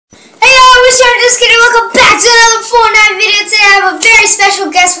just kidding. Welcome back to another Fortnite video. Today I have a very special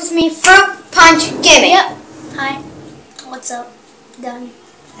guest with me, Fruit Punch Gaming. Yep. Hi. What's up? Done.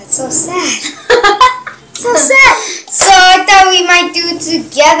 That's so sad. So sad. So I thought we might do it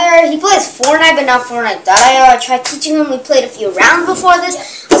together. He plays Fortnite, but not Fortnite. I tried teaching him. We played a few rounds before this.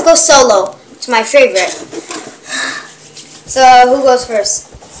 Yep. Let's go solo. It's my favorite. So who goes first?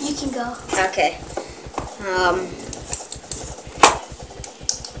 You can go. Okay.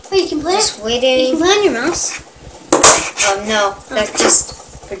 Wait, you can play just waiting. You can play on your mouse? Oh no, that's just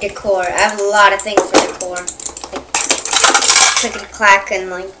for decor. I have a lot of things for decor. Like clickety clack and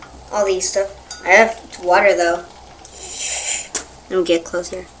like all these stuff. I have water though. Let me get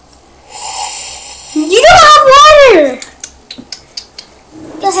closer. You don't have water!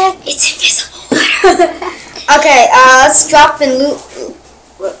 The heck? It's invisible water. Okay, let's drop and loot.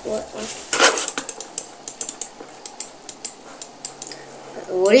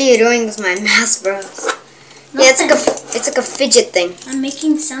 What are you doing with my mouse, bro? Yeah, it's like a fidget thing. I'm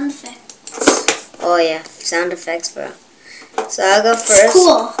making sound effects. Oh yeah, sound effects, bro. So I'll go first. It's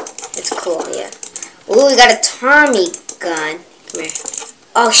cool. It's cool, yeah. Ooh, we got a Tommy gun. Come here.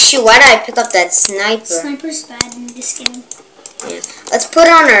 Oh shoot, why did I pick up that sniper? Sniper's bad in this game. Yeah. Let's put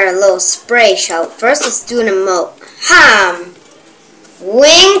on our little spray shot. First, let's do an emote.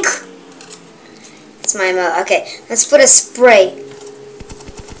 Wink. It's my emote. Okay, let's put a spray.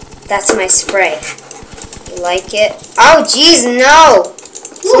 That's my spray. You like it? Oh, jeez, no.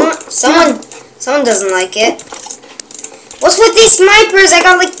 Someone doesn't like it. What's with these snipers? I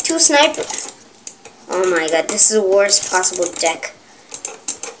got like 2 snipers. Oh my god, this is the worst possible deck.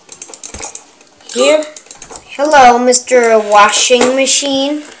 Here. Hello, Mr. Washing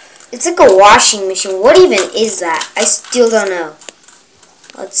Machine. It's like a washing machine. What even is that? I still don't know.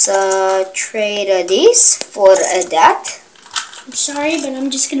 Let's trade these for that. I'm sorry, but I'm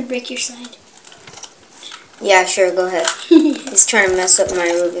just gonna break your side. Yeah, sure, go ahead. He's trying to mess up my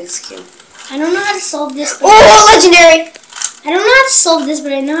Rubik's Cube. I don't know how to solve this. Oh, legendary! I don't know how to solve this,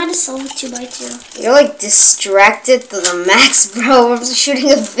 but I know how to solve it 2x2. You're like distracted to the max, bro. I'm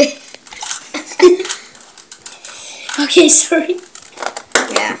shooting a bit. Okay, sorry.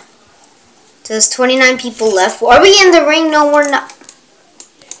 Yeah. So there's 29 people left. Are we in the ring? No, we're not.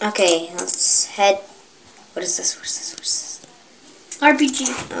 Okay, let's head. What is this? What's this? What's this? RPG.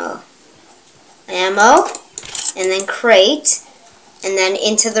 Oh. Ammo. And then crate. And then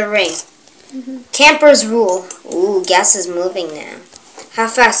into the ring. Campers rule. Ooh, gas is moving now. How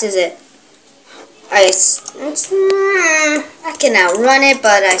fast is it? I can outrun it,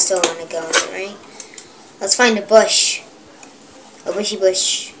 but I still want to go in the ring. Let's find a bush. A bushy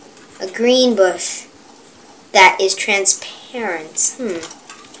bush. A green bush. That is transparent.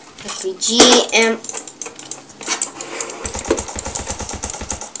 RPG M.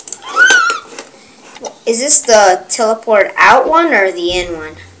 Is this the teleport out one or the in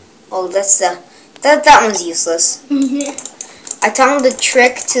one? Oh, that's the that one's useless. I taught him the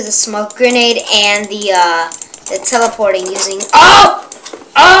trick to the smoke grenade and the teleporting using.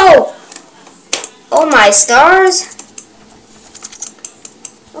 Oh my stars!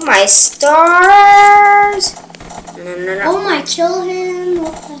 Oh my stars! No. Oh my, kill him!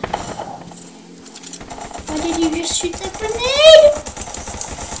 What the? Why did you just shoot that grenade?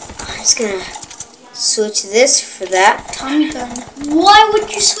 I'm just gonna switch this for that. Tommy gun. Why would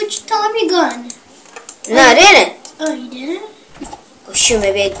you switch Tommy gun? No, I didn't. Oh, you didn't? Oh shoot,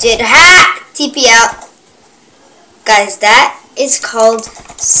 maybe I did. Ha! TP out. Guys, that is called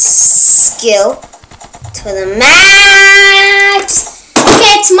skill to the max.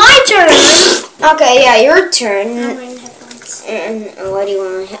 Okay, it's my turn. Okay, yeah, your turn. I'm wearing headphones. And what do you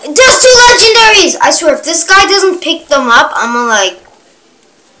want to have? There's 2 legendaries! I swear, if this guy doesn't pick them up, I'm gonna like...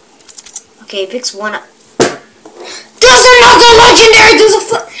 Okay, he picks one up. There's another legendary! There's a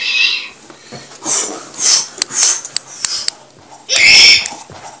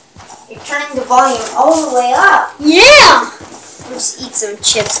You're turning the volume all the way up. Yeah! Let me just eat some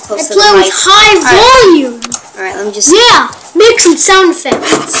chips close to I the play mic. with high volume. Alright, let me just... Yeah! Make some sound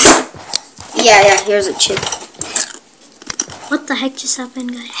effects. Yeah, here's a chip. What the heck just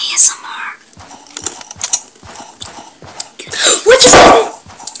happened, guys? ASMR. What just happened?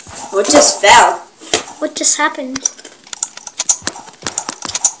 What just fell? What just happened?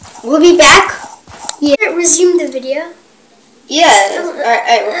 We'll be back. Yeah. Resume the video. Yeah.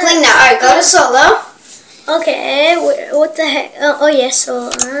 Alright, we're playing now. Alright, go to solo. Okay, what the heck? Oh yeah, so,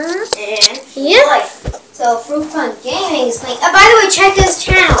 And yeah. So, Fruit Punch Gaming is playing. By the way, check his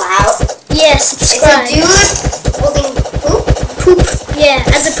channel out. Yeah, subscribe. It's a dude holding poop. Poop. Yeah,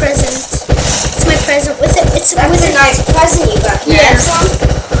 as a present. It's my present. It's a nice present you got. Yeah.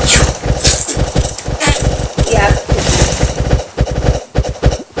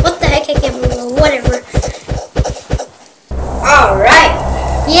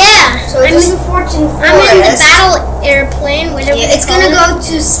 want to go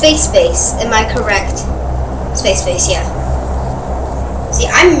to space. Am I correct? Space, yeah. See,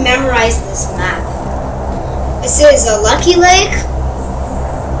 I memorized this map. This is a Lucky Lake.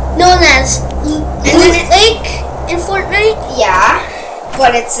 Known as Loot Lake in Fortnite? Yeah,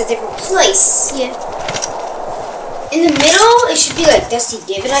 but it's a different place. Yeah. In the middle, it should be like Dusty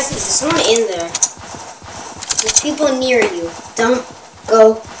Divot. I think there's someone in there. There's people near you. Don't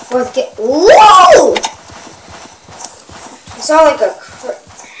go for the... Whoa! I saw like a...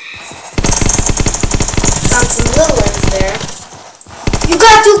 Found some little ones there. You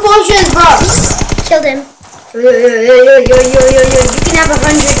got 2 potions, bro! Killed him. Yo. You can have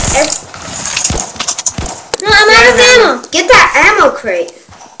 100. No, I'm out of ammo. Get that ammo crate.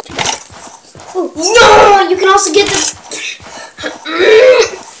 Ooh. No, you can also get the...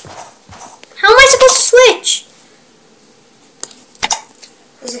 How am I supposed to switch?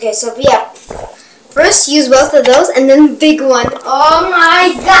 It's okay, so yeah. First, use both of those, and then the big one. Oh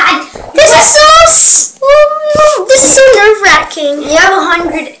my god! This is so nerve-wracking. You have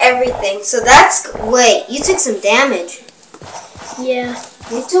 100 everything, so that's... Wait, you took some damage. Yeah.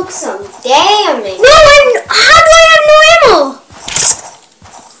 You took some damage. No, how do I have no ammo?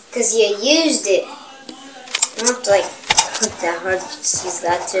 Because you used it. You don't have to, like, click that hard. Just use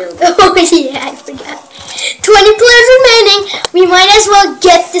that, too. Oh, yeah, I forgot. 20 players remaining. We might as well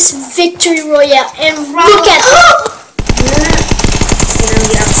get this victory royale and look at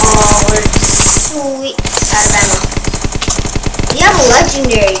Sweet. Out of ammo. You have a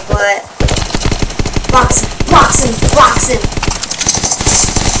legendary, but... Box him.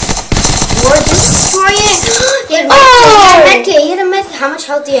 Or just destroy it. Hit a medkit. How much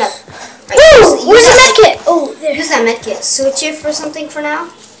health do you have? Right, Ooh, where's the medkit? Oh, there. Use that medkit. Switch it for something for now.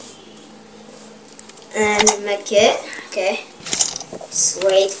 And medkit. Okay. Just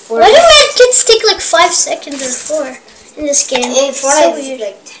wait for Why do medkits take like 5 seconds or 4 in this game? In Fortnite, it's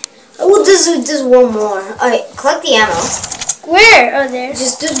like... Oh, there's one more. Alright, collect the ammo. Where? Oh, there.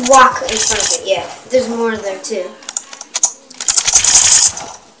 Just walk in front of it. Yeah, there's more there too.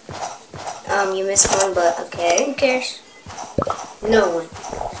 You missed one, but okay. Who cares? No one.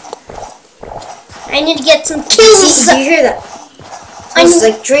 I need to get some kills. Do you hear that? It's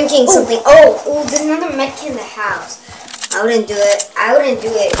like drinking something. Oh, there's another medkit in the house. I wouldn't do it.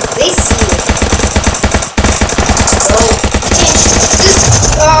 They see it.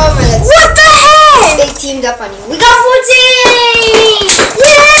 Oh my god. What the heck? They teamed up on you. We got 14!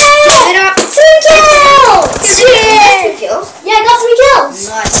 Yay! Give it up. 3 kills! Yeah. 3 kills? Yeah, I got 3 kills.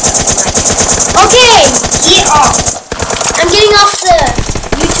 Nice. Okay. Get off. I'm getting off the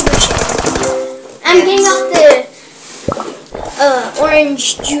YouTuber chair. I'm getting off the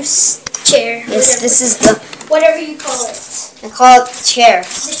orange juice chair. Yes, this is the... Whatever you call it. I call it the chair.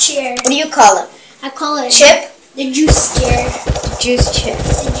 The chair. What do you call it? I call it... Chip? The juice chair. Juice chair.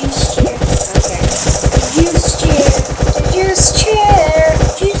 The juice chair. Okay. The juice chair. The juice chair.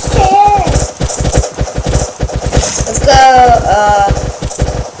 Juice chair. Let's go,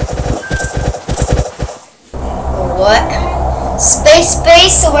 what?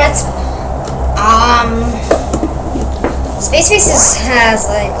 Space, so what's, Space has,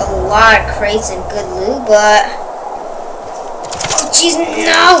 like, a lot of crates and good loot, but, oh, jeez,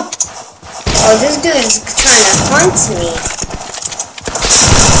 no! Oh, this dude is trying to hunt me.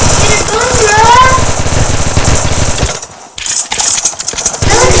 Get it done, bro!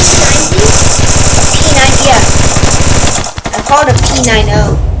 P90, yeah. I call it a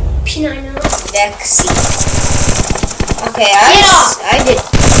P90. P90. Vexy. Okay, I did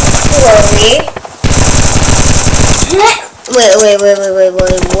poorly. Wait.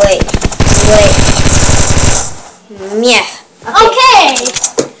 Meh.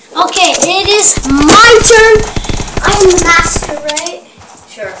 Okay, it is my turn. I'm the master, right?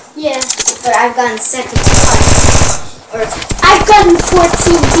 Sure. Yeah. But I've gotten second twice. Or I've gotten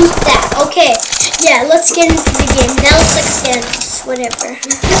 14. Beat that. Okay. Yeah, let's get into the game. Now it's like standards. Whatever.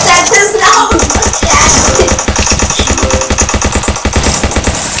 that does not look that.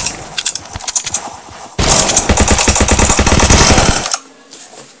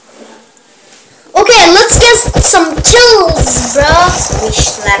 Okay, let's get some kills, bro. We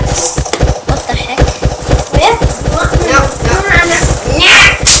slapped you. What the heck? Where? No.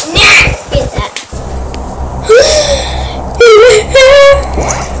 Get that.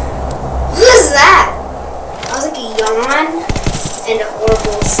 What was that? That was like a yawn and a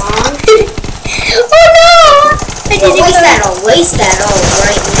horrible song. Oh no! Waste that all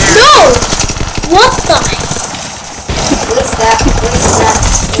right now. No! What the? Waste that.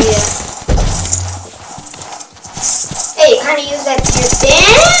 Yeah. Hey, you kind of use that to your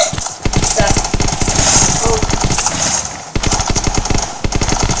advantage.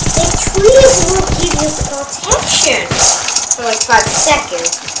 your protection for like 5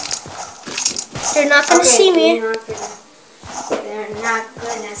 seconds. They're not gonna see me. They're not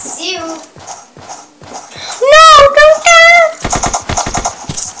gonna see you. No, don't go!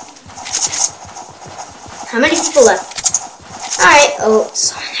 How many people left? Alright, oh,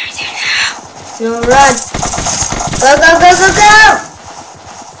 someone right there now. No, run. Go, go, go, go, go!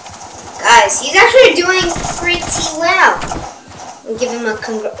 Guys, he's actually doing pretty well. I'll give him a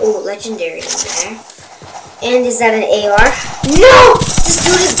legendary in there. And is that an AR? No! This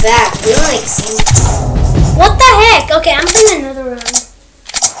dude is back. We don't like see. What the heck? Okay, I'm playing another round.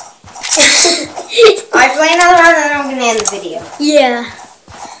 I play another round and then I'm gonna end the video. Yeah.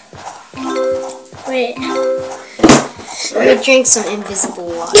 Wait. Let me drink some invisible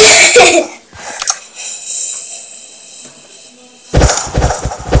water.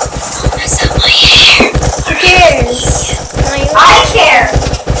 Don't mess up my hair. Who cares? I care.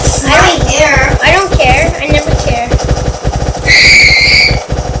 I don't care. I don't care. I never care.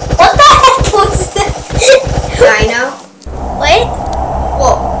 What the heck was that? Dino? What?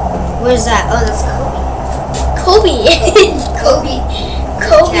 Whoa. Where's that? Oh, that's Kobe. Kobe.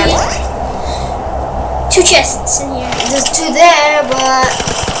 Kobe. 2 chests in here. There's 2 there, but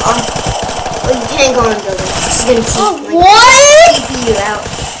oh, you can't go in the building. This is gonna TP you out.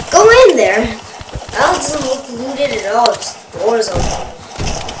 Go in there. That doesn't look looted at all. Just doors open.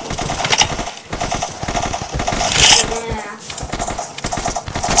 Yeah.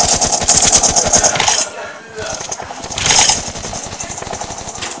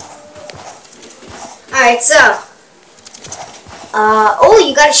 Alright, so oh,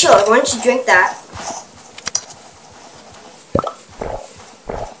 you got a shield. Why don't you drink that?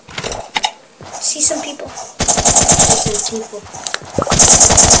 See some people.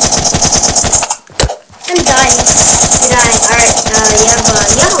 I'm dying. You're dying. Alright, you have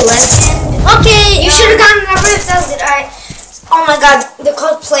a legend. Okay, You should have gotten that if that was it. Alright. Oh my god, they're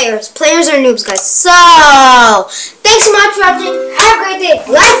called players. Players are noobs, guys. So, thanks so much for watching. Have a great day.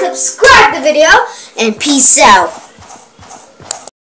 Like, subscribe to the video, and peace out.